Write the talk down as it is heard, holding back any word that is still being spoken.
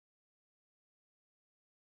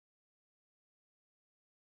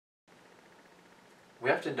we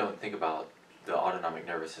often don't think about the autonomic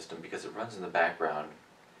nervous system because it runs in the background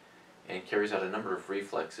and carries out a number of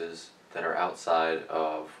reflexes that are outside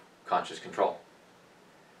of conscious control.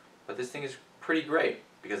 But this thing is pretty great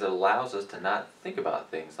because it allows us to not think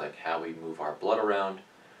about things like how we move our blood around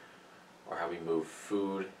or how we move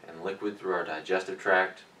food and liquid through our digestive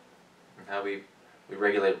tract and how we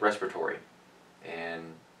regulate respiratory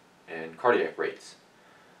and cardiac rates.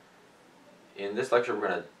 In this lecture we're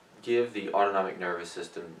going to give the autonomic nervous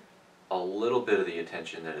system a little bit of the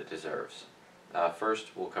attention that it deserves.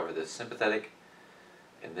 First we'll cover the sympathetic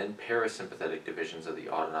and then parasympathetic divisions of the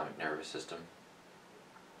autonomic nervous system.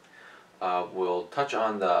 We'll touch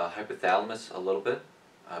on the hypothalamus a little bit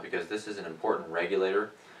because this is an important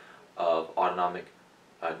regulator of autonomic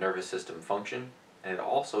nervous system function, and it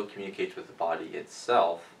also communicates with the body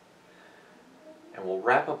itself. And we'll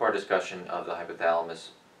wrap up our discussion of the hypothalamus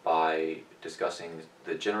by discussing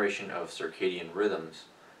the generation of circadian rhythms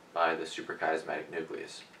by the suprachiasmatic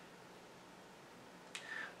nucleus.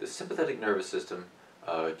 The sympathetic nervous system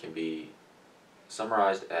can be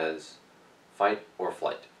summarized as fight or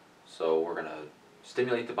flight. So we're going to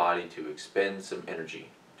stimulate the body to expend some energy,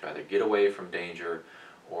 to either get away from danger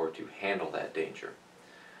or to handle that danger.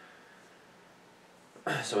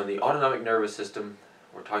 So in the autonomic nervous system,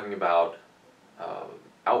 we're talking about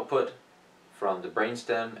output from the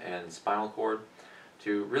brainstem and spinal cord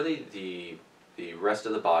to really the rest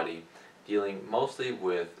of the body, dealing mostly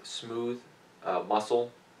with smooth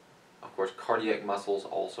muscle. Of course, cardiac muscles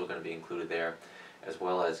also going to be included there, as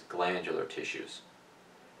well as glandular tissues.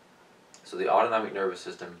 So the autonomic nervous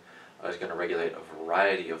system is going to regulate a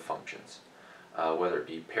variety of functions, whether it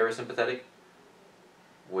be parasympathetic,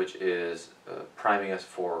 which is priming us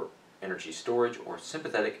for energy storage, or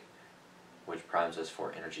sympathetic, which primes us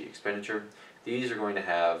for energy expenditure. These are going to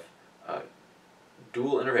have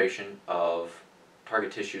dual innervation of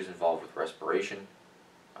target tissues involved with respiration,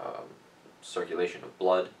 circulation of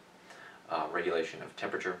blood, regulation of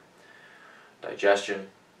temperature, digestion,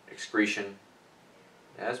 excretion,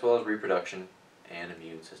 as well as reproduction and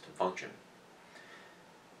immune system function.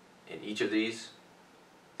 In each of these,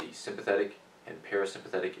 the sympathetic and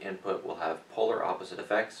parasympathetic input will have polar opposite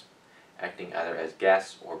effects, acting either as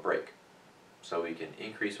gas or brake, so we can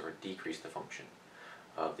increase or decrease the function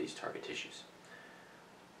of these target tissues.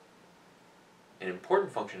 An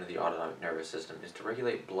important function of the autonomic nervous system is to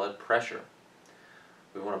regulate blood pressure.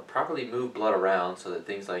 We want to properly move blood around so that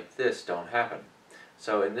things like this don't happen.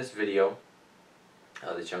 So in this video,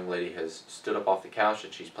 this young lady has stood up off the couch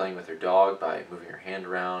and she's playing with her dog by moving her hand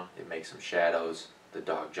around. It makes some shadows. The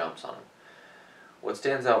dog jumps on him. What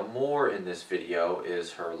stands out more in this video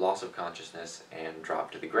is her loss of consciousness and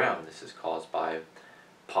drop to the ground. This is caused by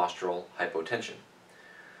postural hypotension.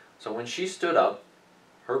 So when she stood up,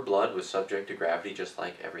 her blood was subject to gravity just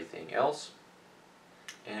like everything else,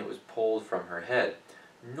 and it was pulled from her head.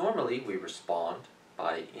 Normally we respond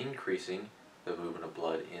by increasing the movement of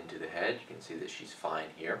blood into the head. You can see that she's fine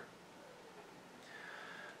here.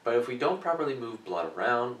 But if we don't properly move blood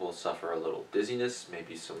around, we'll suffer a little dizziness,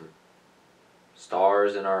 maybe some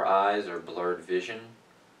stars in our eyes or blurred vision,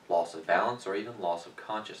 loss of balance, or even loss of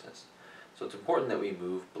consciousness. So it's important that we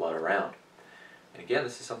move blood around. And again,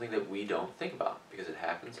 this is something that we don't think about because it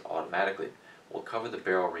happens automatically. We'll cover the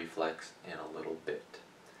barrel reflex in a little bit.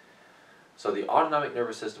 So the autonomic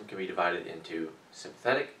nervous system can be divided into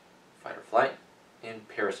sympathetic, fight or flight, and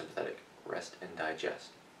parasympathetic, rest and digest.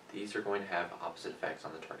 These are going to have opposite effects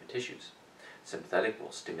on the target tissues. Sympathetic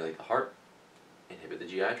will stimulate the heart, inhibit the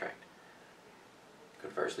GI tract.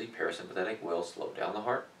 Conversely, parasympathetic will slow down the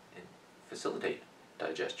heart and facilitate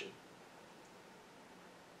digestion.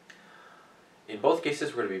 In both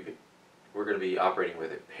cases, we're going to be operating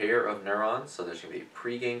with a pair of neurons. So there's going to be a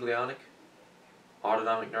preganglionic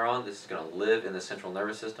autonomic neuron. This is going to live in the central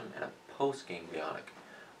nervous system, and a postganglionic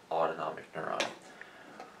autonomic neuron.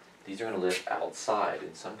 These are going to live outside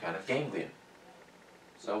in some kind of ganglion.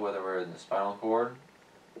 So whether we're in the spinal cord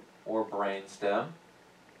or brain stem,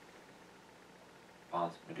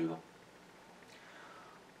 pons medulla.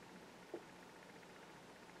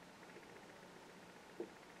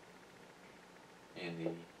 In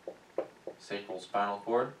the sacral spinal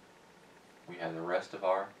cord, we have the rest of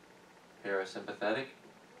our parasympathetic.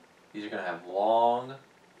 These are going to have long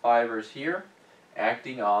fibers here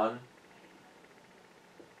acting on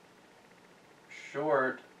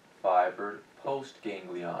short fibered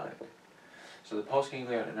postganglionic. So the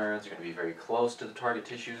postganglionic neurons are going to be very close to the target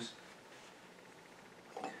tissues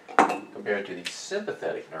compared to the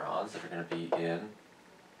sympathetic neurons that are going to be in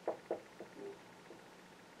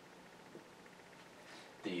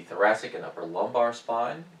the thoracic and upper lumbar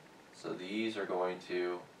spine. So these are going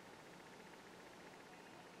to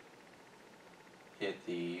hit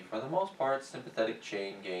the, for the most part, sympathetic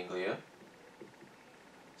chain ganglia.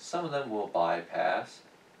 Some of them will bypass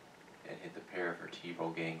and hit the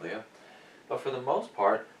paravertebral ganglia. But for the most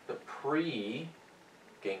part, the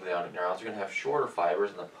pre-ganglionic neurons are going to have shorter fibers,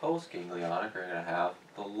 and the post-ganglionic are going to have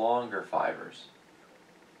the longer fibers.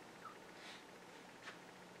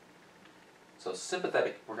 So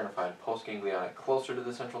sympathetic, we're going to find post-ganglionic closer to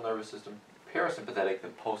the central nervous system. Parasympathetic, the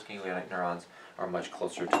post-ganglionic neurons are much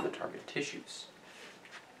closer to the target tissues.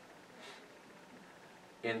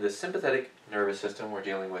 In the sympathetic nervous system, we're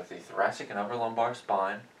dealing with the thoracic and upper lumbar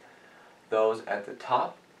spine. Those at the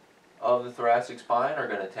top of the thoracic spine are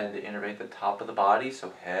going to tend to innervate the top of the body,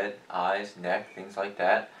 so head, eyes, neck, things like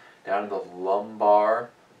that. Down to the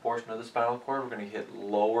lumbar portion of the spinal cord, we're going to hit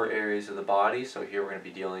lower areas of the body, so here we're going to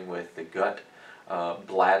be dealing with the gut,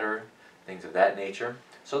 bladder, things of that nature.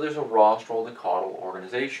 So there's a rostral-to-caudal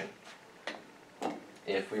organization.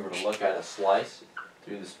 If we were to look at a slice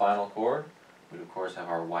through the spinal cord, we'd of course have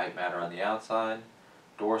our white matter on the outside,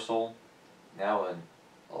 dorsal, now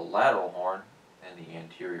a lateral horn, and the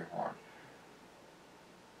anterior horn.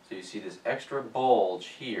 So you see this extra bulge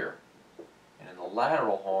here, and in the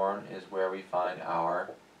lateral horn is where we find our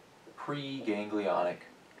preganglionic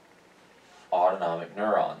autonomic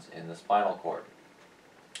neurons in the spinal cord.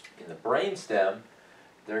 In the brainstem,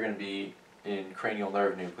 they're going to be in cranial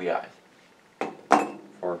nerve nuclei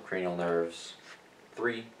for cranial nerves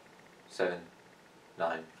 3, 7,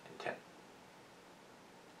 9, and 10.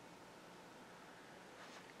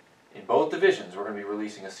 In both divisions, we're going to be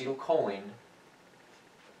releasing acetylcholine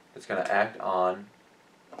that's going to act on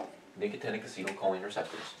nicotinic acetylcholine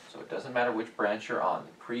receptors. So it doesn't matter which branch you're on.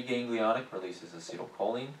 The preganglionic releases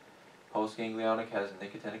acetylcholine. Postganglionic has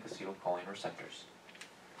nicotinic acetylcholine receptors.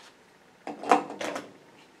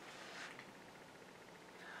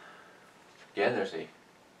 Again, there's a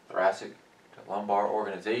thoracic to lumbar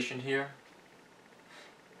organization here,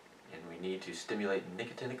 and we need to stimulate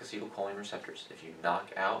nicotinic acetylcholine receptors. If you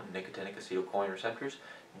knock out nicotinic acetylcholine receptors,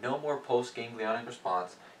 no more postganglionic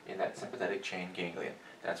response in that sympathetic chain ganglion.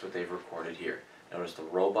 That's what they've recorded here. Notice the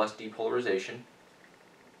robust depolarization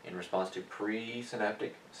in response to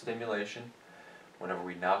presynaptic stimulation. Whenever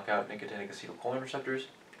we knock out nicotinic acetylcholine receptors,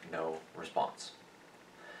 no response.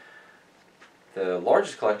 The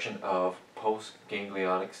largest collection of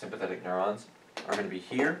postganglionic sympathetic neurons are going to be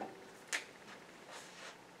here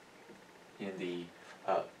in the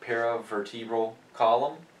paravertebral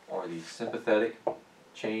column, or the sympathetic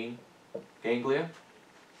chain ganglia.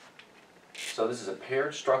 So this is a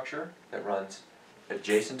paired structure that runs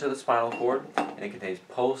adjacent to the spinal cord, and it contains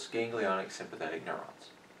postganglionic sympathetic neurons.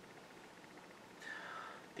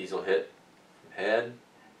 These will hit from head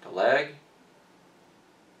to leg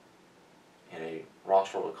in a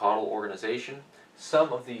rostral-to-caudal organization.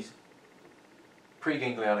 Some of these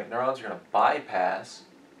preganglionic neurons are going to bypass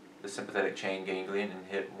the sympathetic chain ganglion and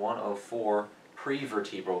hit one of 4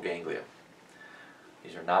 prevertebral ganglia.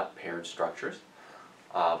 These are not paired structures,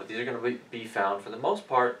 but these are going to be found for the most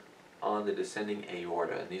part on the descending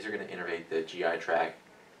aorta, and these are going to innervate the GI tract,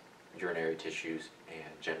 urinary tissues, and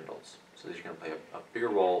genitals. So these are going to play a bigger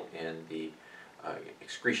role in the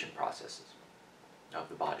excretion processes of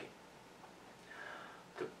the body.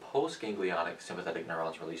 The postganglionic sympathetic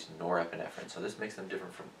neurons release norepinephrine, so this makes them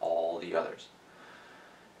different from all the others.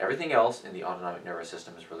 Everything else in the autonomic nervous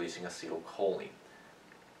system is releasing acetylcholine.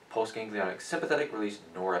 Postganglionic sympathetic release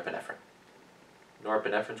norepinephrine.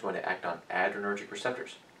 Norepinephrine is going to act on adrenergic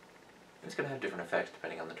receptors. It's going to have different effects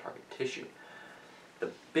depending on the target tissue. The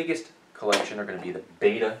biggest collection are going to be the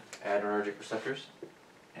beta adrenergic receptors,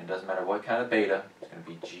 and it doesn't matter what kind of beta, it's going to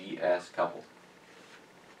be GS coupled.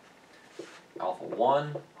 Alpha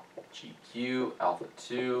 1, GQ, alpha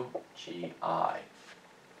 2, GI.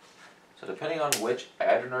 So depending on which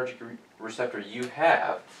adrenergic receptor you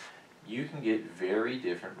have, you can get very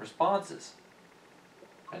different responses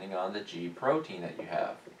depending on the G protein that you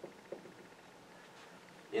have.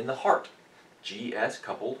 In the heart, GS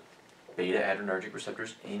coupled beta adrenergic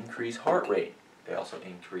receptors increase heart rate. They also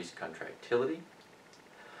increase contractility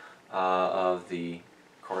of the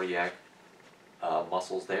cardiac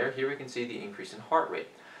muscles there. Here we can see the increase in heart rate.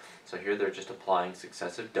 So here they're just applying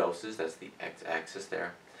successive doses, that's the x-axis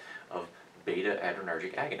there, of beta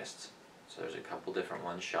adrenergic agonists. So there's a couple different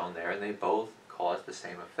ones shown there, and they both cause the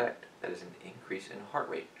same effect. That is an increase in heart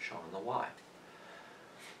rate, shown on the Y.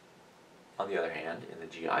 On the other hand, in the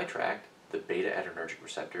GI tract, the beta adrenergic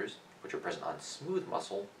receptors, which are present on smooth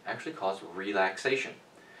muscle, actually cause relaxation.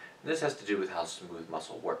 And this has to do with how smooth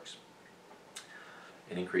muscle works.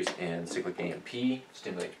 An increase in cyclic AMP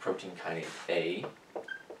stimulates protein kinase A.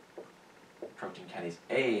 Protein kinase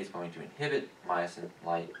A is going to inhibit myosin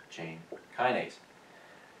light chain kinase.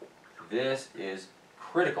 This is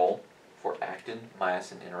critical for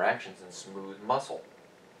actin-myosin interactions in smooth muscle.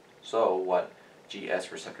 So what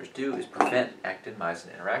GS receptors do is prevent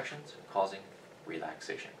actin-myosin interactions, causing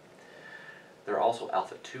relaxation. There are also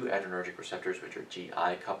alpha-2 adrenergic receptors, which are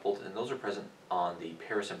GI coupled, and those are present on the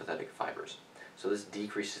parasympathetic fibers. So this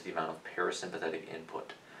decreases the amount of parasympathetic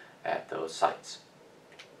input at those sites,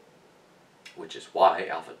 which is why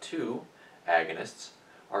alpha-2 agonists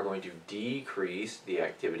are going to decrease the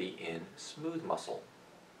activity in smooth muscle.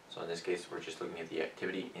 So in this case, we're just looking at the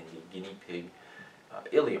activity in the guinea pig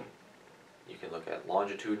ileum. You can look at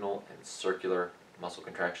longitudinal and circular muscle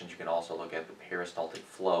contractions. You can also look at the peristaltic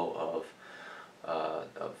flow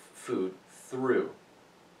of food through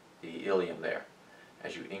the ileum there.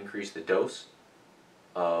 As you increase the dose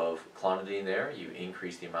of clonidine there, you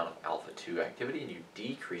increase the amount of alpha-2 activity, and you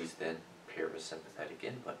decrease then parasympathetic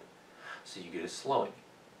input. So you get a slowing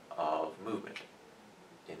of movement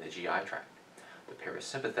in the GI tract. The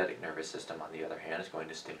parasympathetic nervous system, on the other hand, is going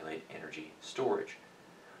to stimulate energy storage.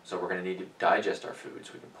 So we're going to need to digest our food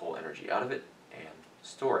so we can pull energy out of it and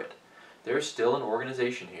store it. There's still an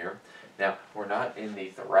organization here. Now, we're not in the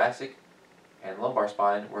thoracic and lumbar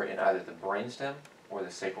spine. We're in either the brainstem or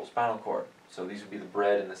the sacral spinal cord. So these would be the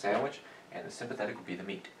bread and the sandwich, and the sympathetic would be the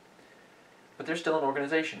meat. But there's still an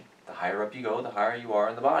organization. The higher up you go, the higher you are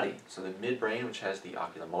in the body. So the midbrain, which has the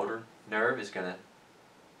oculomotor nerve, is going to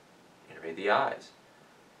innervate the eyes.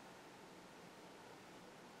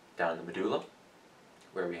 Down in the medulla,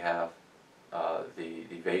 where we have the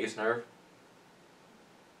vagus nerve,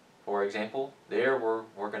 for example, there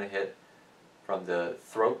we're going to hit from the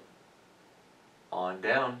throat on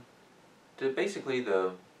down to basically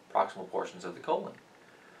the proximal portions of the colon.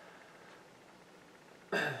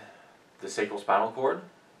 The sacral spinal cord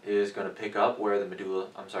is going to pick up where the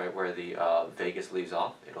where the vagus leaves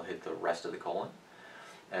off. It'll hit the rest of the colon,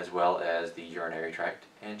 as well as the urinary tract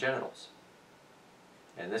and genitals.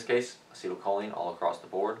 And in this case, acetylcholine all across the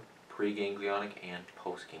board, preganglionic and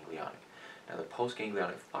postganglionic. Now the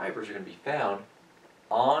postganglionic fibers are going to be found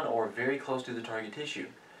on or very close to the target tissue.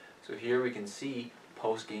 So here we can see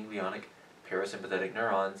postganglionic parasympathetic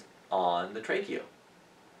neurons on the trachea.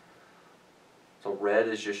 So red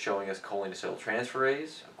is just showing us choline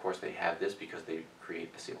acetyltransferase. Of course they have this because they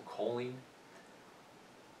create acetylcholine.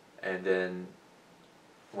 And then,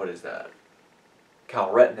 what is that?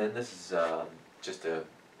 Calretinin. This is just a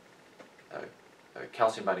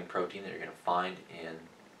calcium binding protein that you're going to find in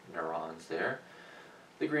neurons there.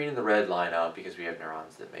 The green and the red line up because we have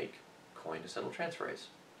neurons that make choline acetyltransferase.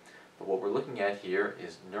 But what we're looking at here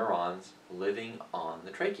is neurons living on the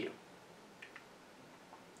trachea.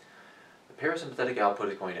 The parasympathetic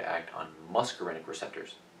output is going to act on muscarinic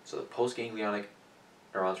receptors. So the postganglionic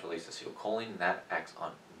neurons release acetylcholine, and that acts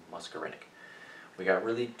on muscarinic. We got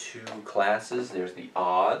really two classes. There's the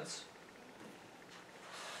odds.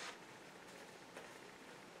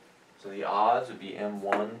 So the odds would be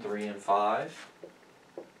M1, 3, and 5.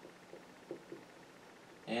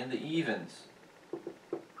 And the evens.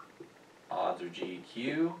 Odds are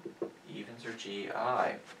GQ, evens are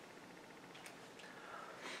GI.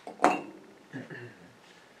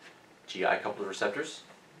 GI-coupled receptors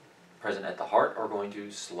present at the heart are going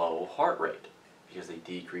to slow heart rate because they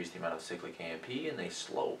decrease the amount of cyclic AMP and they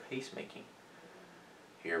slow pacemaking.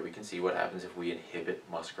 Here we can see what happens if we inhibit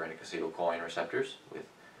muscarinic acetylcholine receptors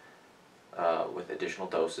with additional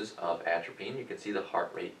doses of atropine. You can see the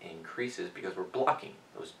heart rate increases because we're blocking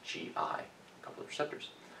those GI-coupled receptors.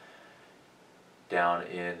 Down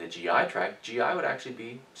in the GI tract, GI would actually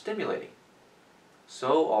be stimulating.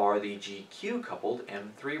 So are the GQ-coupled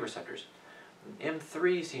M3 receptors.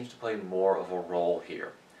 M3 seems to play more of a role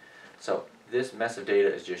here. So this mess of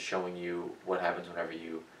data is just showing you what happens whenever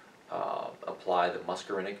you apply the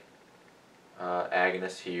muscarinic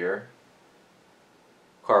agonist here,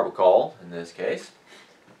 carbachol in this case,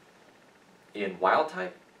 in wild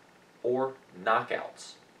type or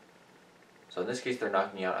knockouts. So in this case they're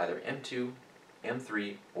knocking out either M2,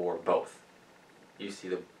 M3, or both. You see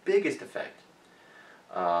the biggest effect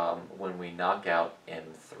when we knock out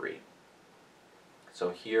M3. So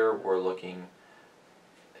here we're looking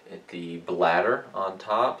at the bladder on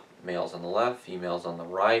top, males on the left, females on the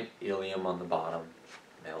right, ileum on the bottom,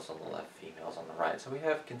 males on the left, females on the right. So we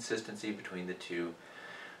have consistency between the two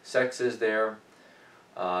sexes there.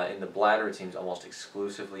 In the bladder it seems almost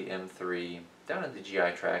exclusively M3. Down in the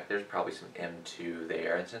GI tract there's probably some M2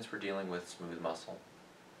 there, and since we're dealing with smooth muscle,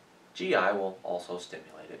 GI will also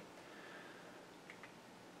stimulate it.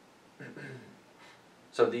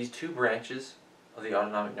 So these two branches of the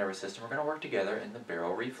autonomic nervous system are going to work together in the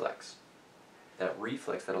baroreflex. That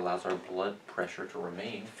reflex that allows our blood pressure to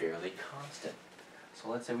remain fairly constant. So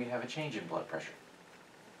let's say we have a change in blood pressure.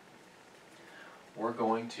 We're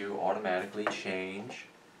going to automatically change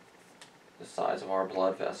the size of our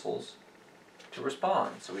blood vessels to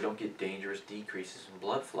respond, so we don't get dangerous decreases in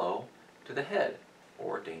blood flow to the head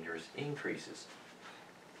or dangerous increases.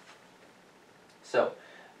 So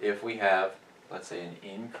if we have, let's say, an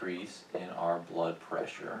increase in our blood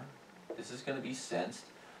pressure, this is going to be sensed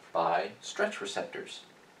by stretch receptors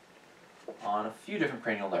on a few different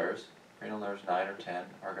cranial nerves. Cranial nerves 9 or 10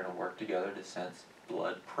 are going to work together to sense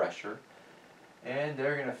blood pressure, and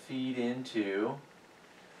they're going to feed into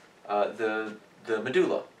the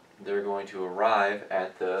medulla. They're going to arrive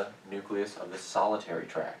at the nucleus of the solitary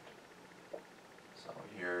tract. So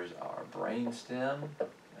here's our brain stem.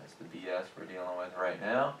 That's the BS we're dealing with right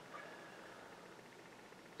now.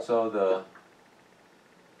 So the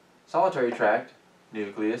solitary tract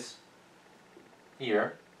nucleus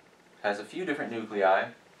here has a few different nuclei.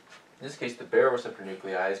 In this case, the baroreceptor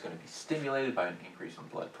nuclei is going to be stimulated by an increase in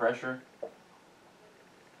blood pressure.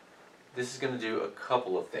 This is going to do a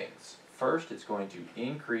couple of things. First, it's going to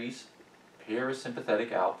increase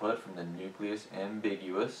parasympathetic output from the nucleus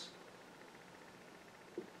ambiguus.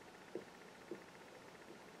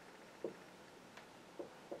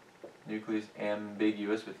 Nucleus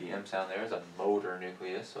ambiguus with the M sound there is a motor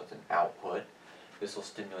nucleus, so it's an output. This will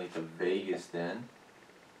stimulate the vagus then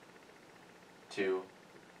to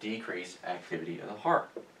decrease activity of the heart,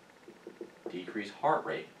 decrease heart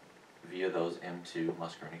rate via those M2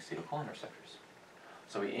 muscarinic acetylcholine receptors.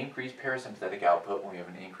 So we increase parasympathetic output when we have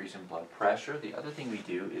an increase in blood pressure. The other thing we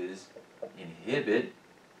do is inhibit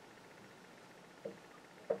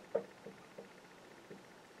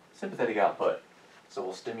sympathetic output. So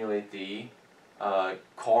we'll stimulate the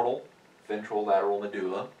caudal ventrolateral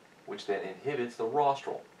medulla, which then inhibits the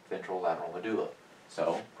rostral ventrolateral medulla.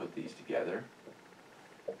 So put these together.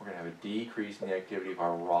 We're going to have a decrease in the activity of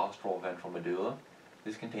our rostral ventral medulla.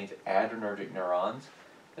 This contains adrenergic neurons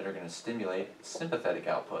that are going to stimulate sympathetic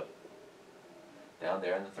output down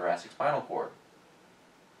there in the thoracic spinal cord.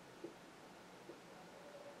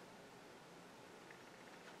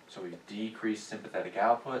 So we decrease sympathetic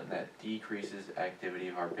output, and that decreases activity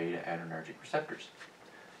of our beta adrenergic receptors.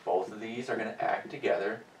 Both of these are going to act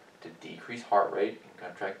together to decrease heart rate and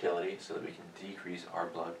contractility so that we can decrease our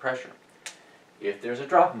blood pressure. If there's a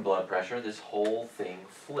drop in blood pressure, this whole thing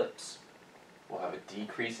flips. We'll have a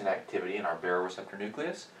decrease in activity in our baroreceptor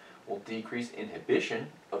nucleus. We'll decrease inhibition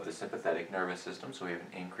of the sympathetic nervous system, so we have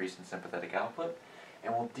an increase in sympathetic output.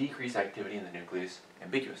 And we'll decrease activity in the nucleus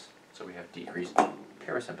ambiguus, so we have decreased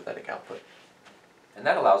parasympathetic output. And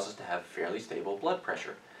that allows us to have fairly stable blood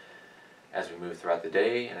pressure as we move throughout the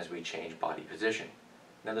day and as we change body position.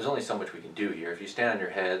 Now there's only so much we can do here. If you stand on your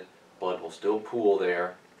head, blood will still pool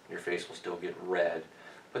there, your face will still get red.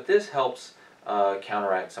 But this helps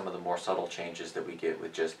counteract some of the more subtle changes that we get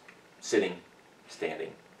with just sitting,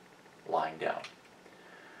 standing, lying down.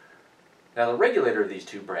 Now the regulator of these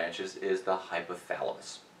two branches is the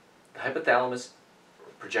hypothalamus. The hypothalamus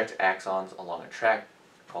projects axons along a tract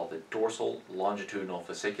called the dorsal longitudinal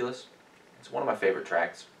fasciculus. It's one of my favorite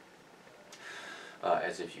tracts,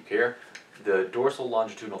 as if you care. The dorsal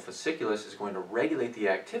longitudinal fasciculus is going to regulate the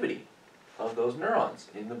activity of those neurons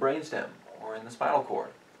in the brainstem or in the spinal cord.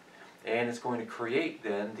 And it's going to create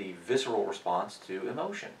then the visceral response to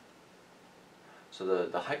emotion. So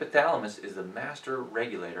the hypothalamus is the master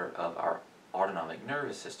regulator of our autonomic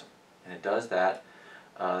nervous system. And it does that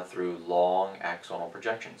through long axonal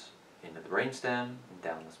projections into the brainstem and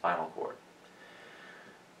down the spinal cord.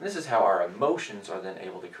 And this is how our emotions are then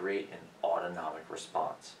able to create an autonomic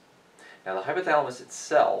response. Now the hypothalamus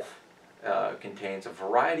itself contains a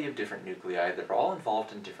variety of different nuclei that are all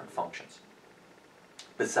involved in different functions.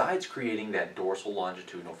 Besides creating that dorsal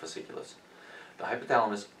longitudinal fasciculus, the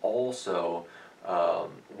hypothalamus also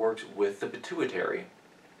works with the pituitary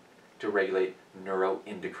to regulate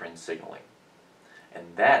neuroendocrine signaling. And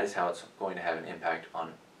that is how it's going to have an impact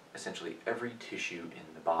on essentially every tissue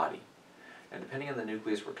in the body. And depending on the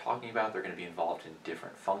nucleus we're talking about, they're going to be involved in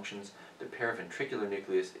different functions. The paraventricular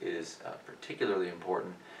nucleus is particularly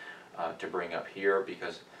important to bring up here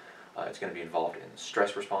because it's going to be involved in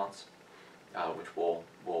stress response, which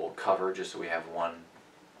we'll cover just so we have one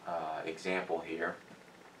example here.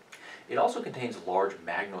 It also contains large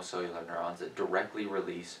magnocellular neurons that directly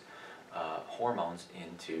release hormones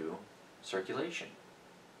into circulation,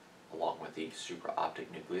 along with the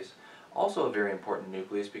supraoptic nucleus. Also a very important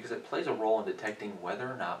nucleus because it plays a role in detecting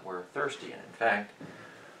whether or not we're thirsty. And in fact,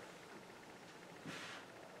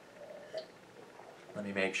 Let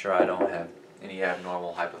me make sure I don't have any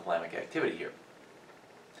abnormal hypothalamic activity here.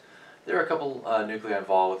 There are a couple nuclei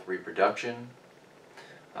involved with reproduction,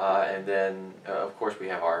 and then of course we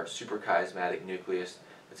have our suprachiasmatic nucleus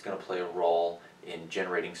that's going to play a role in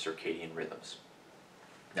generating circadian rhythms.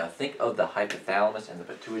 Now think of the hypothalamus and the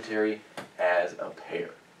pituitary as a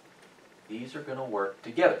pair. These are going to work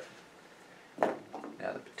together.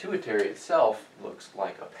 Now the pituitary itself looks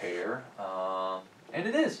like a pair, and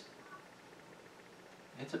it is.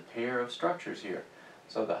 It's a pair of structures here.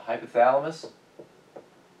 So the hypothalamus,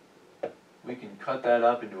 we can cut that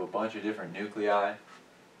up into a bunch of different nuclei,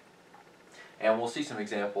 and we'll see some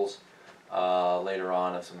examples later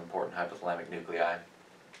on of some important hypothalamic nuclei.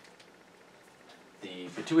 The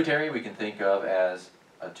pituitary we can think of as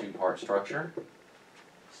a two-part structure.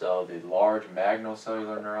 So the large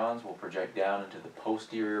magnocellular neurons will project down into the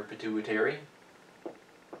posterior pituitary,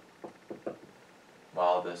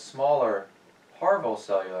 while the smaller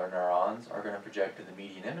parvocellular neurons are going to project to the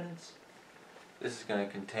median eminence. This is going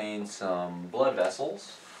to contain some blood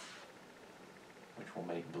vessels, which will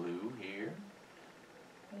make blue here.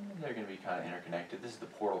 And they're going to be kind of interconnected. This is the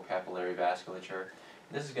portal capillary vasculature.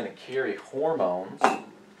 This is going to carry hormones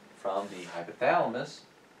from the hypothalamus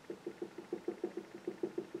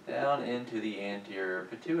down into the anterior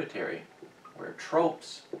pituitary, where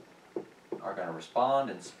tropes are going to respond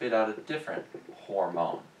and spit out a different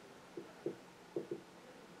hormone.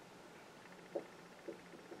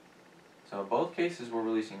 So in both cases we're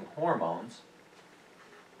releasing hormones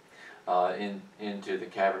into the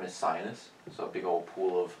cavernous sinus, so a big old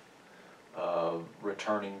pool of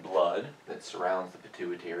returning blood that surrounds the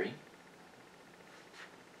pituitary.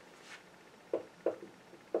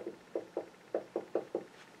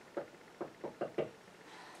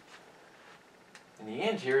 In the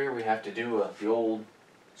anterior we have to do the old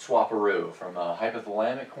swaparoo from a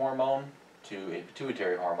hypothalamic hormone to a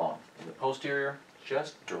pituitary hormone. In the posterior,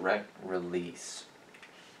 just direct release.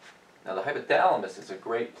 Now the hypothalamus is a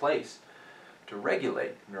great place to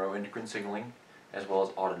regulate neuroendocrine signaling as well as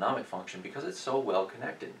autonomic function because it's so well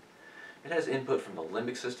connected. It has input from the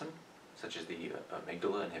limbic system, such as the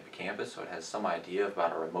amygdala and hippocampus, so it has some idea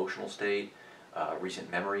about our emotional state,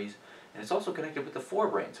 recent memories, and it's also connected with the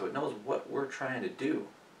forebrain, so it knows what we're trying to do.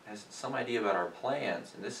 It has some idea about our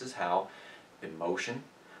plans, and this is how emotion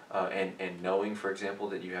and knowing, for example,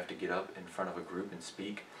 that you have to get up in front of a group and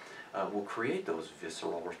speak will create those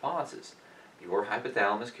visceral responses. Your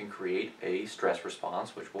hypothalamus can create a stress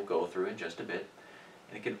response, which we'll go through in just a bit,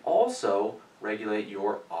 and it can also regulate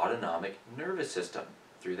your autonomic nervous system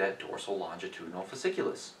through that dorsal longitudinal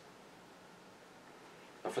fasciculus.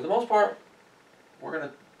 But for the most part, we're going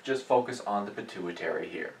to just focus on the pituitary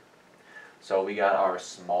here. So we got our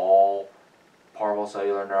small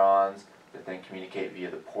parvocellular neurons that then communicate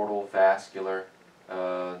via the portal capillary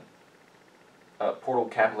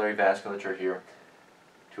vasculature here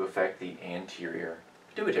to affect the anterior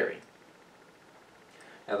pituitary.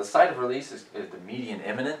 Now the site of release is the median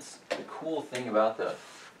eminence. The cool thing about the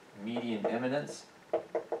median eminence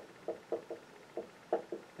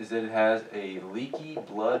is that it has a leaky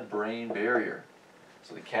blood-brain barrier.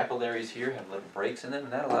 So the capillaries here have little breaks in them,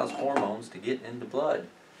 and that allows hormones to get into blood.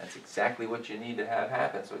 That's exactly what you need to have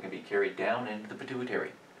happen so it can be carried down into the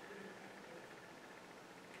pituitary.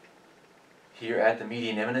 Here at the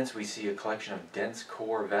median eminence we see a collection of dense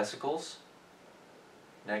core vesicles.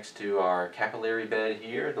 Next to our capillary bed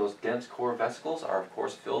here, those dense core vesicles are of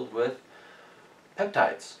course filled with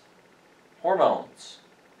peptides, hormones.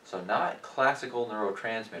 So not classical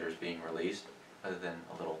neurotransmitters being released, other than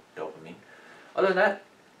a little dopamine. Other than that,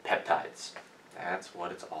 peptides. That's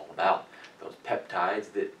what it's all about. Those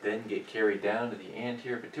peptides that then get carried down to the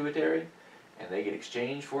anterior pituitary and they get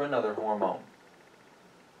exchanged for another hormone.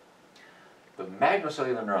 The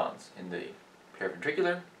magnocellular neurons in the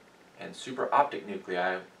paraventricular and supraoptic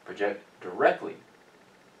nuclei project directly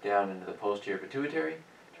down into the posterior pituitary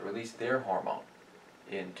to release their hormone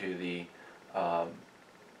into the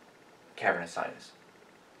cavernous sinus.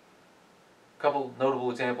 A couple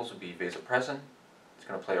notable examples would be vasopressin. It's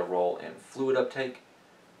going to play a role in fluid uptake,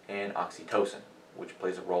 and oxytocin, which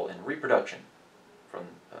plays a role in reproduction from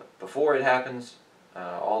before it happens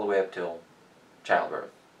all the way up till childbirth.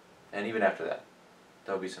 And even after that,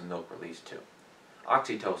 there'll be some milk release too.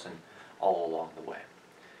 Oxytocin all along the way.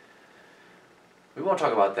 We won't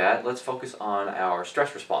talk about that. Let's focus on our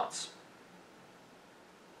stress response.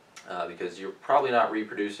 Because you're probably not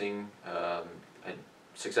reproducing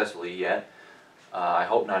successfully yet. I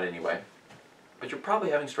hope not anyway. But you're probably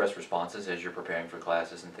having stress responses as you're preparing for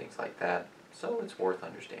classes and things like that. So it's worth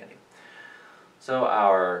understanding. So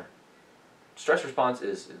our stress response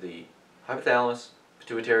is the hypothalamus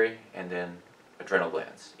pituitary, and then adrenal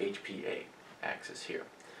glands, HPA axis here.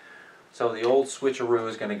 So the old switcheroo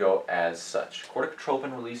is going to go as such.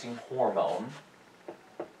 Corticotropin releasing hormone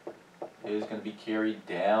is going to be carried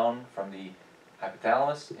down from the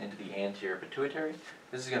hypothalamus into the anterior pituitary.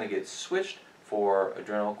 This is going to get switched for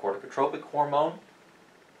adrenal corticotropic hormone.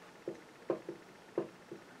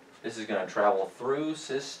 This is going to travel through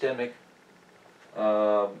systemic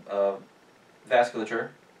vasculature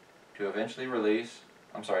to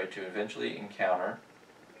eventually encounter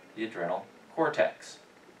the adrenal cortex.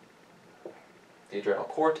 The adrenal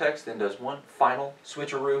cortex then does one final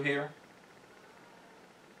switcheroo here,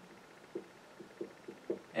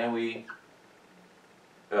 and we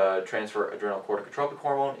transfer adrenal corticotropic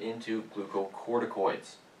hormone into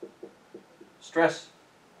glucocorticoids. Stress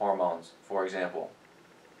hormones, for example,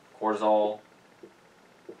 cortisol,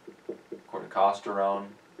 corticosterone,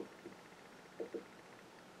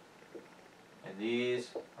 and these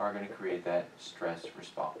are going to create that stress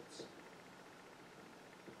response.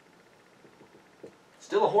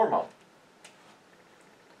 Still a hormone.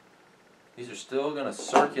 These are still going to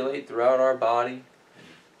circulate throughout our body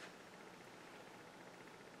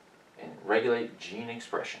and regulate gene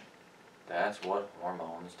expression. That's what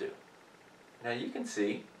hormones do. Now you can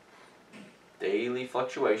see daily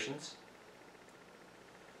fluctuations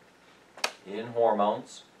in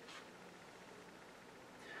hormones.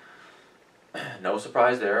 No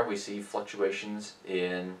surprise there, we see fluctuations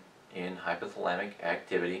in hypothalamic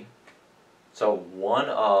activity. So one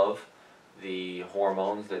of the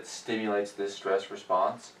hormones that stimulates this stress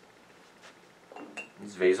response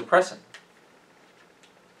is vasopressin.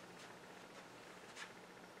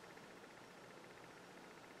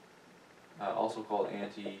 Also called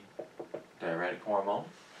antidiuretic hormone.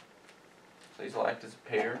 So these will act as a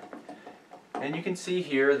pair. And you can see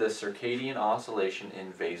here the circadian oscillation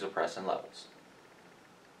in vasopressin levels.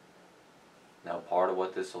 Now part of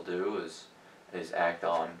what this will do is act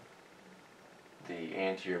on the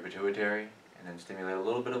anterior pituitary and then stimulate a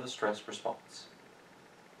little bit of a stress response.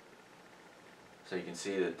 So you can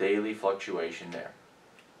see the daily fluctuation there.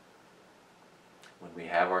 When we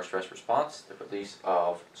have our stress response, the release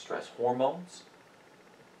of stress hormones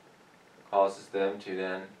causes them to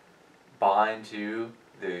then bind to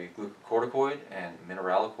the glucocorticoid and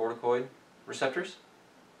mineralocorticoid receptors.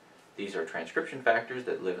 These are transcription factors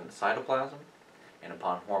that live in the cytoplasm, and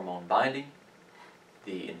upon hormone binding,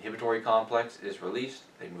 the inhibitory complex is released,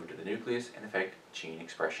 they move to the nucleus and affect gene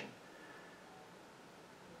expression.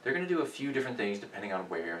 They're going to do a few different things depending on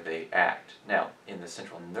where they act. Now, in the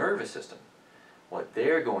central nervous system, what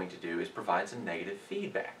they're going to do is provide some negative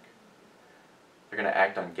feedback. They're going to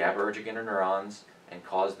act on GABAergic interneurons and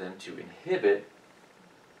cause them to inhibit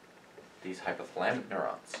these hypothalamic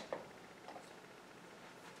neurons.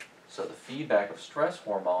 So the feedback of stress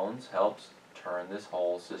hormones helps turn this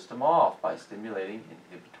whole system off by stimulating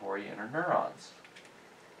inhibitory interneurons.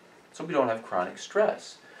 So we don't have chronic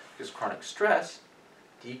stress, because chronic stress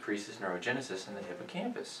decreases neurogenesis in the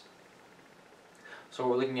hippocampus. So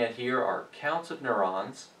what we're looking at here are counts of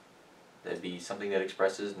neurons. That'd be something that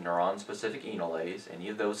expresses neuron-specific enolase. Any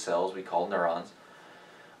of those cells we call neurons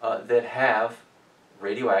that have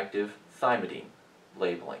radioactive thymidine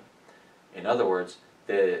labeling. In other words,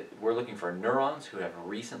 we're looking for neurons who have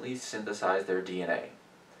recently synthesized their DNA.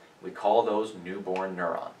 We call those newborn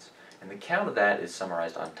neurons. And the count of that is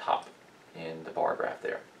summarized on top in the bar graph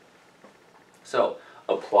there. So,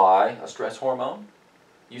 apply a stress hormone,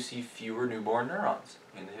 you see fewer newborn neurons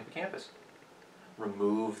in the hippocampus.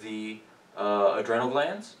 Remove the adrenal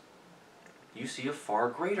glands, you see a far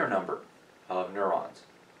greater number of neurons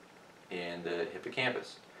in the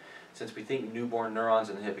hippocampus. Since we think newborn neurons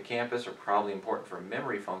in the hippocampus are probably important for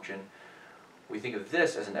memory function, we think of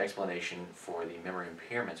this as an explanation for the memory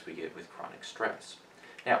impairments we get with chronic stress.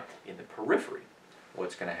 Now, in the periphery,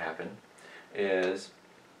 what's going to happen is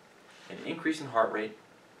an increase in heart rate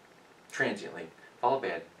transiently, followed by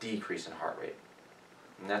a decrease in heart rate.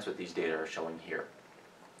 And that's what these data are showing here.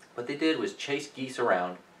 What they did was chase geese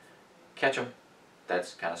around, catch them,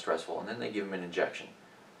 that's kind of stressful, and then they give them an injection.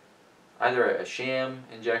 Either a sham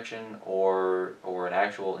injection or an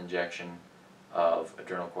actual injection of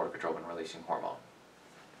adrenal corticotropin releasing hormone.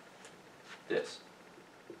 This.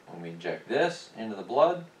 When we inject this into the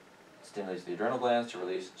blood, it stimulates the adrenal glands to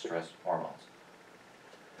release stress hormones.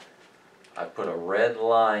 I put a red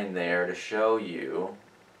line there to show you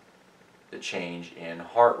the change in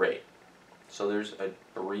heart rate. So there's a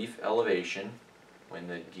brief elevation when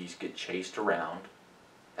the geese get chased around.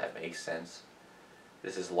 That makes sense.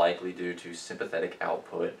 This is likely due to sympathetic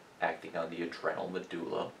output acting on the adrenal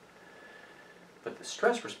medulla. But the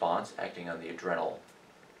stress response acting on the adrenal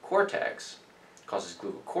cortex causes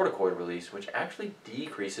glucocorticoid release, which actually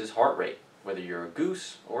decreases heart rate. Whether you're a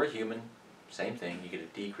goose or a human, same thing, you get a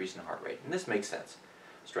decrease in heart rate. And this makes sense.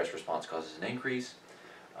 Stress response causes an increase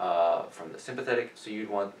from the sympathetic, so you'd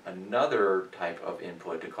want another type of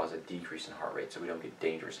input to cause a decrease in heart rate so we don't get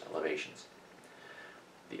dangerous elevations.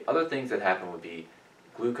 The other things that happen would be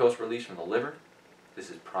glucose release from the liver. This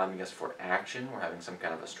is priming us for action. We're having some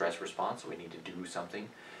kind of a stress response, so we need to do something.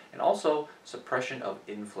 And also suppression of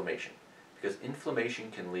inflammation, because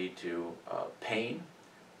inflammation can lead to pain.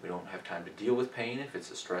 We don't have time to deal with pain if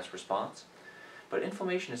it's a stress response. But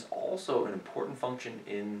inflammation is also an important function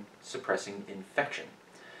in suppressing infection.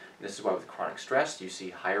 And this is why with chronic stress you see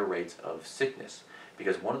higher rates of sickness,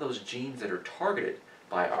 because one of those genes that are targeted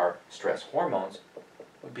by our stress hormones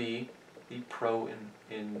would be the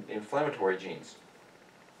pro-inflammatory genes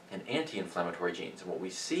and anti-inflammatory genes. And what we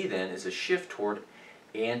see then is a shift toward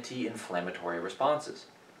anti-inflammatory responses.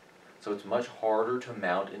 So it's much harder to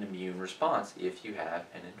mount an immune response if you have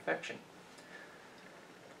an infection.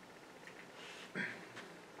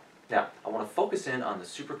 Now, I want to focus in on the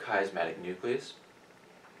suprachiasmatic nucleus,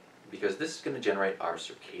 because this is going to generate our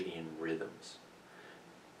circadian rhythms.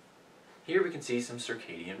 Here we can see some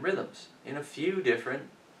circadian rhythms in a few different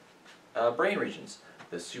brain regions.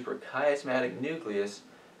 The suprachiasmatic nucleus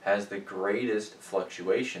has the greatest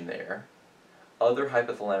fluctuation there. Other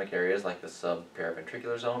hypothalamic areas like the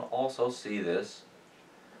subparaventricular zone also see this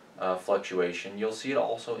fluctuation. You'll see it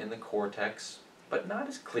also in the cortex, but not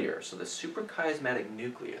as clear. So the suprachiasmatic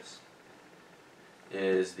nucleus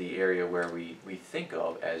is the area where we think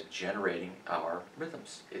of as generating our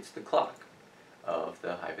rhythms. It's the clock of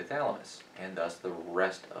the hypothalamus and thus the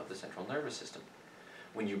rest of the central nervous system.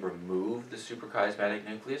 When you remove the suprachiasmatic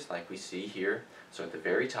nucleus, like we see here, so at the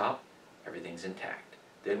very top, everything's intact.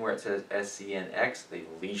 Then where it says SCNX, they've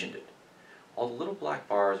lesioned it. All the little black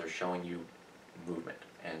bars are showing you movement,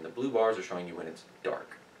 and the blue bars are showing you when it's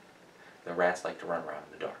dark. The rats like to run around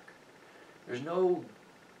in the dark. There's no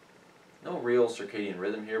real circadian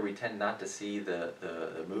rhythm here. We tend not to see the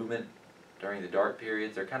movement during the dark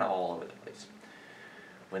periods. They're kind of all over the place.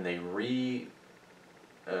 When they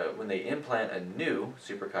implant a new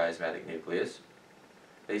suprachiasmatic nucleus,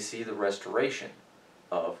 they see the restoration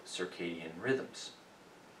of circadian rhythms.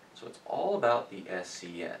 So it's all about the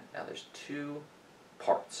SCN. Now there's two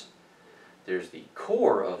parts. There's the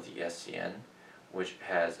core of the SCN, which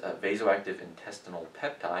has a vasoactive intestinal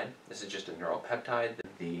peptide. This is just a neuropeptide,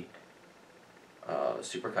 the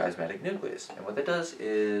suprachiasmatic nucleus. And what that does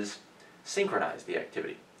is synchronize the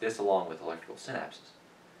activity, this along with electrical synapses.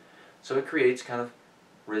 So it creates kind of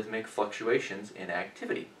rhythmic fluctuations in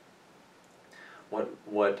activity.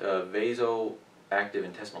 What vasoactive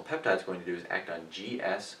intestinal peptide is going to do is act on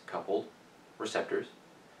GS-coupled receptors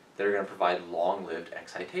that are going to provide long-lived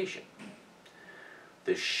excitation.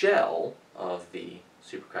 The shell of the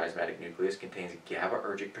suprachiasmatic nucleus contains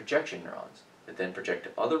GABAergic projection neurons that then project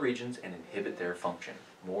to other regions and inhibit their function.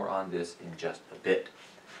 More on this in just a bit.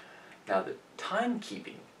 Now, the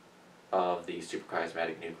timekeeping of the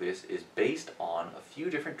suprachiasmatic nucleus is based on a few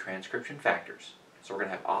different transcription factors. So we're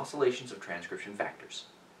going to have oscillations of transcription factors.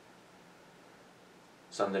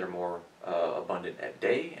 Some that are more abundant at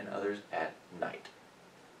day and others at night.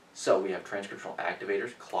 So we have transcriptional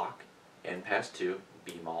activators, clock, NPAS2,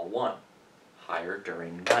 BMAL1, higher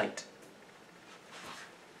during night.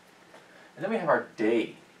 And then we have our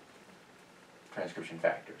day transcription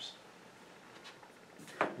factors.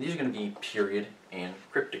 These are going to be period and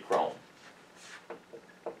cryptochrome.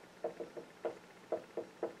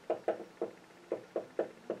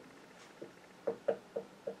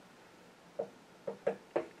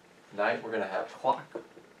 Night we're going to have clock,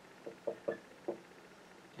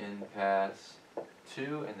 NPAS2,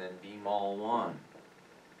 and then BMAL1.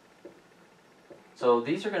 So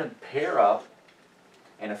these are going to pair up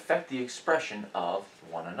and affect the expression of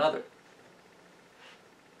one another.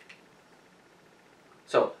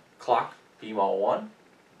 So clock, BMAL1,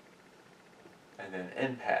 and then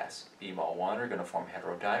NPAS, BMAL1 are going to form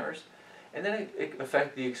heterodimers, and then it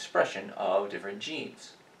affect the expression of different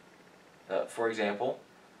genes. For example,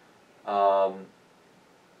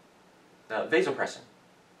 vasopressin,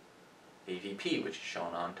 AVP, which is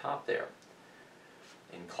shown on top there.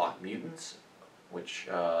 In clock mutants, which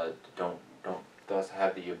don't thus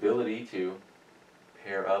have the ability to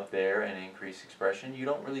pair up there and increase expression, you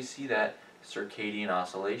don't really see that circadian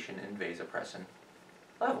oscillation in vasopressin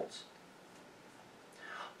levels.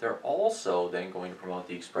 They're also then going to promote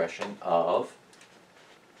the expression of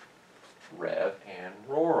Rev and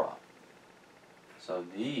RORA. So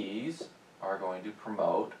these are going to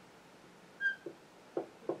promote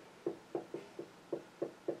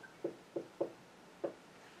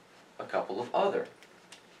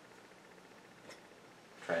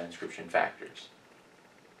transcription factors.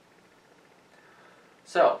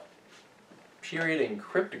 So, period and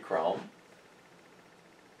cryptochrome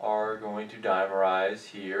are going to dimerize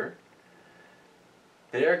here.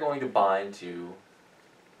 They are going to bind to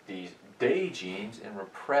these day genes and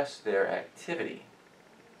repress their activity.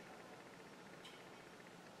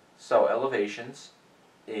 So elevations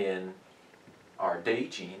in our day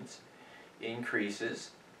genes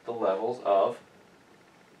increases the levels of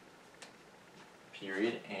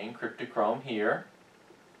period and cryptochrome here.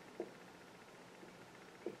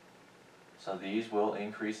 So these will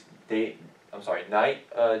increase night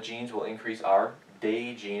genes will increase our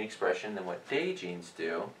day gene expression. Then what day genes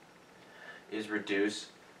do is reduce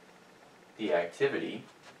the activity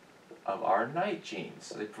of our night genes.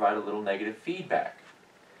 So they provide a little negative feedback.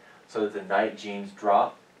 So that the night genes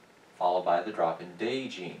drop, followed by the drop in day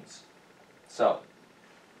genes. So,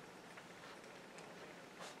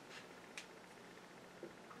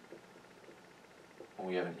 when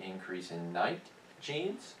we have an increase in night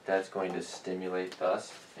genes, that's going to stimulate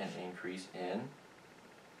thus an increase in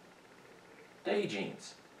day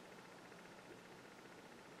genes.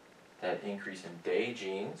 That increase in day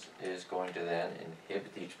genes is going to then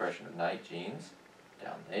inhibit the expression of night genes.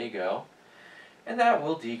 Down they go. And that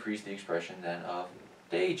will decrease the expression then of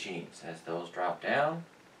day genes. As those drop down,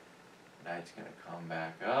 night's going to come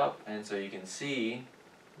back up. And so you can see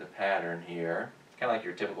the pattern here. It's kind of like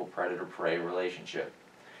your typical predator-prey relationship.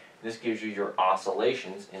 This gives you your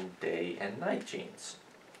oscillations in day and night genes.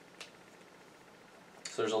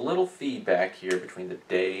 So there's a little feedback here between the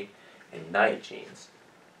day and night genes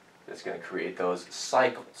that's going to create those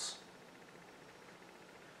cycles.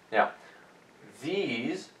 Now,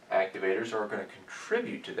 these activators are going to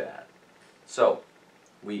contribute to that. So,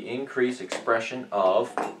 we increase expression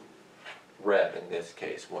of Rev in this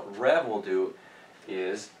case. What Rev will do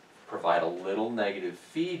is provide a little negative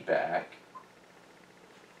feedback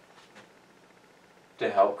to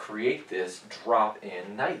help create this drop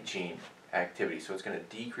in night gene activity. So it's going to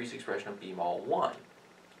decrease expression of BMAL1.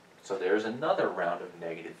 So there's another round of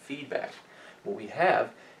negative feedback. What we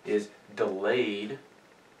have is delayed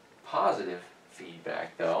positive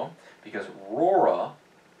feedback though, because RORA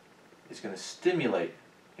is going to stimulate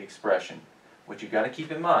expression. What you've got to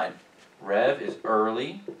keep in mind, Rev is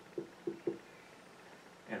early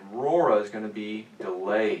and RORA is going to be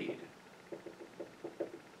delayed.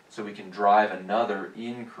 So we can drive another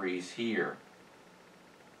increase here.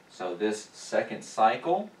 So this second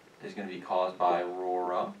cycle is going to be caused by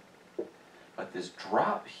RORA, but this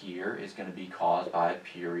drop here is going to be caused by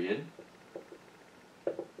period,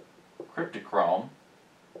 cryptochrome,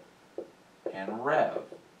 and Rev.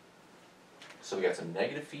 So we got some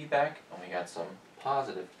negative feedback and we got some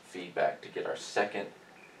positive feedback to get our second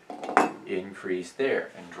increase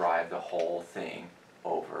there and drive the whole thing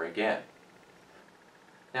over again.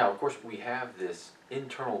 Now, of course, we have this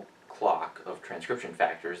internal clock of transcription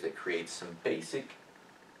factors that creates some basic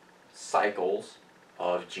cycles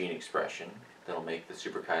of gene expression that'll make the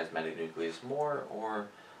suprachiasmatic nucleus more or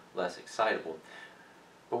less excitable.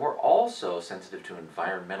 But we're also sensitive to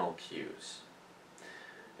environmental cues.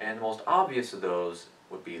 And the most obvious of those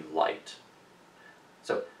would be light.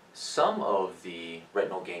 So some of the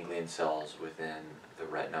retinal ganglion cells within the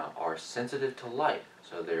retina are sensitive to light.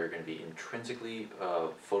 So they're going to be intrinsically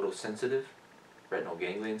photosensitive retinal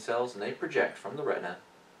ganglion cells, and they project from the retina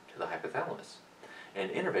to the hypothalamus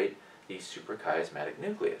and innervate the suprachiasmatic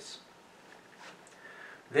nucleus.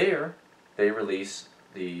 There, they release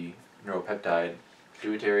the neuropeptide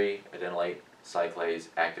deuteric adenylate cyclase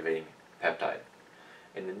activating peptide.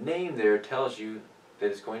 And the name there tells you that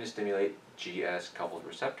it's going to stimulate GS coupled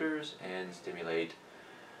receptors and stimulate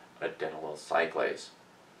adenylyl cyclase.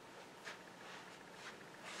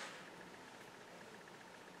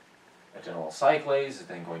 Adenylyl cyclase is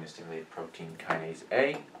then going to stimulate protein kinase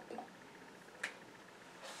A.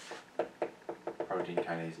 Protein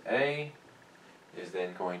kinase A is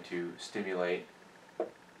then going to stimulate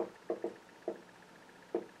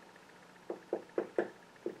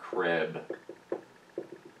CREB.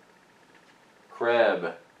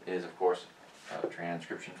 CREB is, of course, a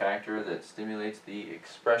transcription factor that stimulates the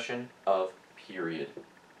expression of period.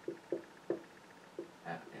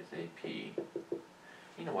 That is a P.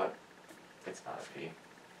 You know what? It's not a P.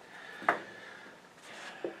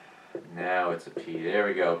 Now it's a P. There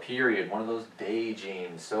we go. Period. One of those day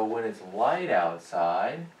genes. So when it's light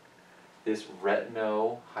outside, this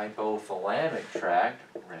retino-hypothalamic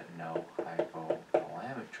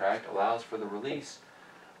tract allows for the release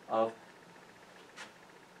of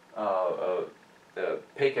the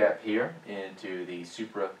PACAP here into the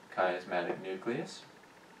suprachiasmatic nucleus.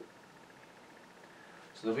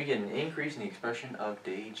 so that we get an increase in the expression of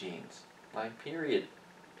day genes, like period.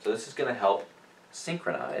 So this is going to help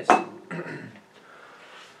synchronize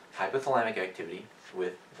hypothalamic activity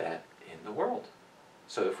with that in the world.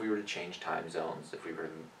 So if we were to change time zones, if we were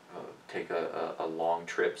to take a long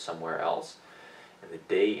trip somewhere else, and the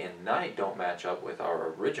day and night don't match up with our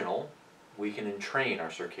original, we can entrain our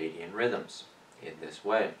circadian rhythms in this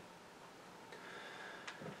way.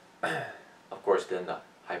 Of course, then the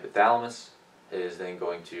hypothalamus is then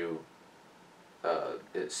going to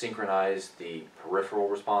synchronize the peripheral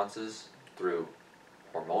responses through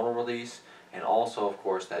hormonal release, and also, of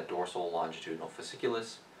course, that dorsal longitudinal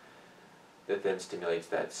fasciculus that then stimulates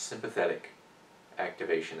that sympathetic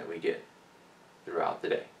activation that we get throughout the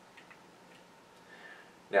day.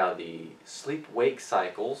 Now, the sleep-wake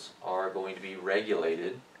cycles are going to be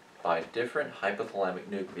regulated by different hypothalamic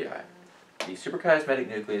nuclei. The suprachiasmatic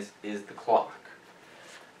nucleus is the clock.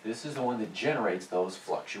 This is the one that generates those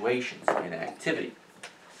fluctuations in activity.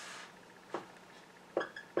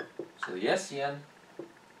 So the SCN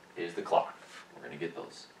is the clock. We're going to get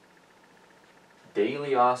those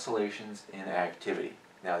daily oscillations in activity.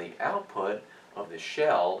 Now the output of the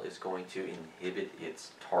shell is going to inhibit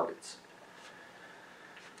its targets.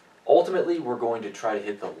 Ultimately, we're going to try to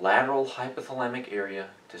hit the lateral hypothalamic area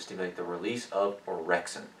to stimulate the release of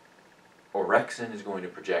orexin. Orexin is going to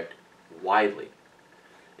project widely.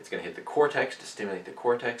 It's going to hit the cortex to stimulate the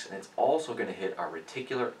cortex, and it's also going to hit our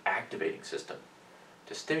reticular activating system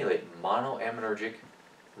to stimulate monoaminergic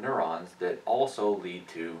neurons that also lead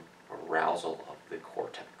to arousal of the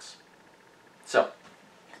cortex. So,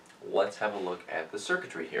 let's have a look at the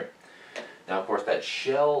circuitry here. Now, of course, that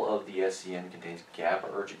shell of the SCN contains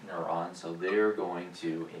GABAergic neurons, so they're going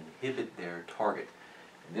to inhibit their target.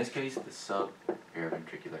 In this case, the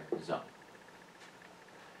subparaventricular zone.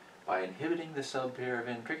 By inhibiting the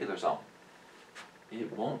subparaventricular zone,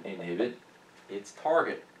 it won't inhibit its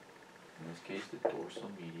target. In this case, the dorsal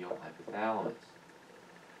medial hypothalamus.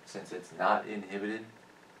 Since it's not inhibited,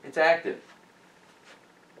 it's active.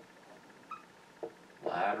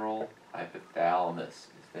 Lateral hypothalamus is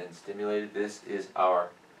then stimulated. This is our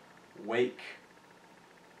wake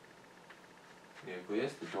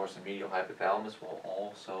nucleus. The dorsal medial hypothalamus will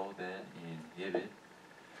also then inhibit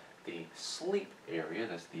the sleep area.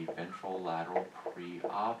 That's the ventrolateral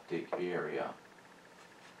preoptic area.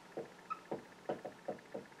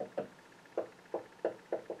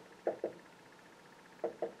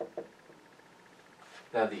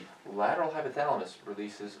 Now the lateral hypothalamus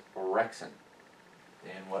releases orexin.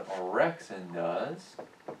 And what orexin does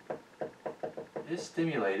is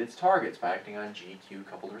stimulate its targets by acting on GQ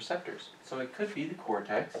coupled receptors. So it could be the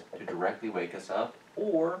cortex to directly wake us up,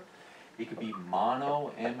 or it could be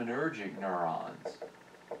monoaminergic neurons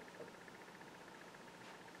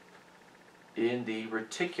in the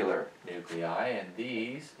reticular nuclei, and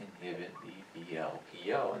these inhibit the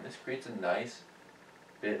VLPO. And this creates a nice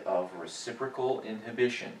bit of reciprocal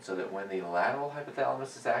inhibition, so that when the lateral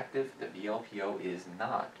hypothalamus is active, the VLPO is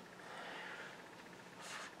not.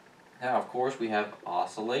 Now, of course, we have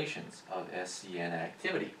oscillations of SCN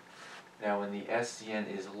activity. Now, when the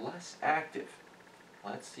SCN is less active,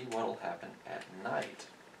 let's see what will happen at night.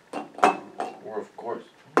 Or, of course,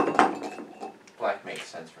 black makes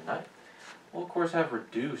sense for night. We'll, of course, have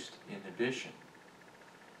reduced inhibition.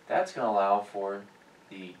 That's going to allow for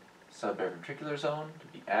the subparaventricular zone to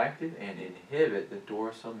be active and inhibit the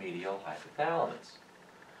dorsal medial hypothalamus.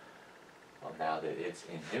 Well, now that it's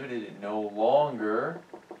inhibited, it no longer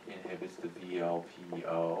inhibits the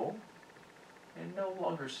VLPO and no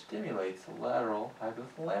longer stimulates the lateral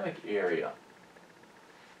hypothalamic area.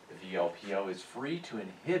 The VLPO is free to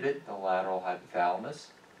inhibit the lateral hypothalamus.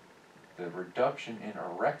 The reduction in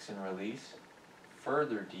orexin release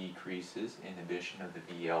further decreases inhibition of the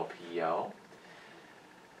VLPO.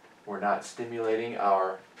 We're not stimulating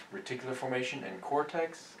our reticular formation and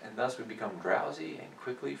cortex, and thus we become drowsy and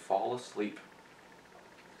quickly fall asleep.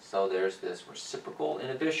 So there's this reciprocal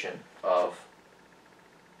inhibition of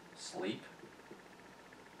sleep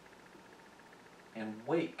and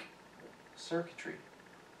wake circuitry,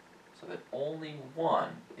 so that only one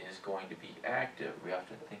is going to be active. We have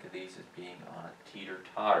to think of these as being on a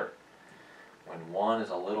teeter-totter. When one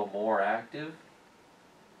is a little more active,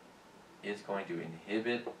 it's going to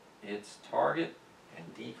inhibit its target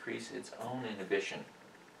and decrease its own inhibition.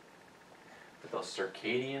 But those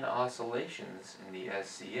circadian oscillations in the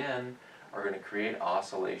SCN are going to create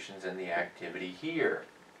oscillations in the activity here,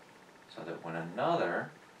 so that when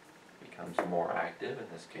another becomes more active, in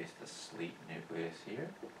this case the sleep nucleus here,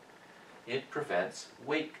 it prevents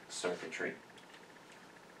wake circuitry.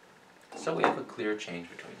 So we have a clear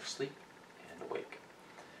change between sleep and wake.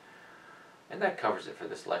 And that covers it for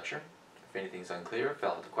this lecture. If anything's unclear, fill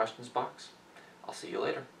out the questions box. I'll see you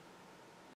later.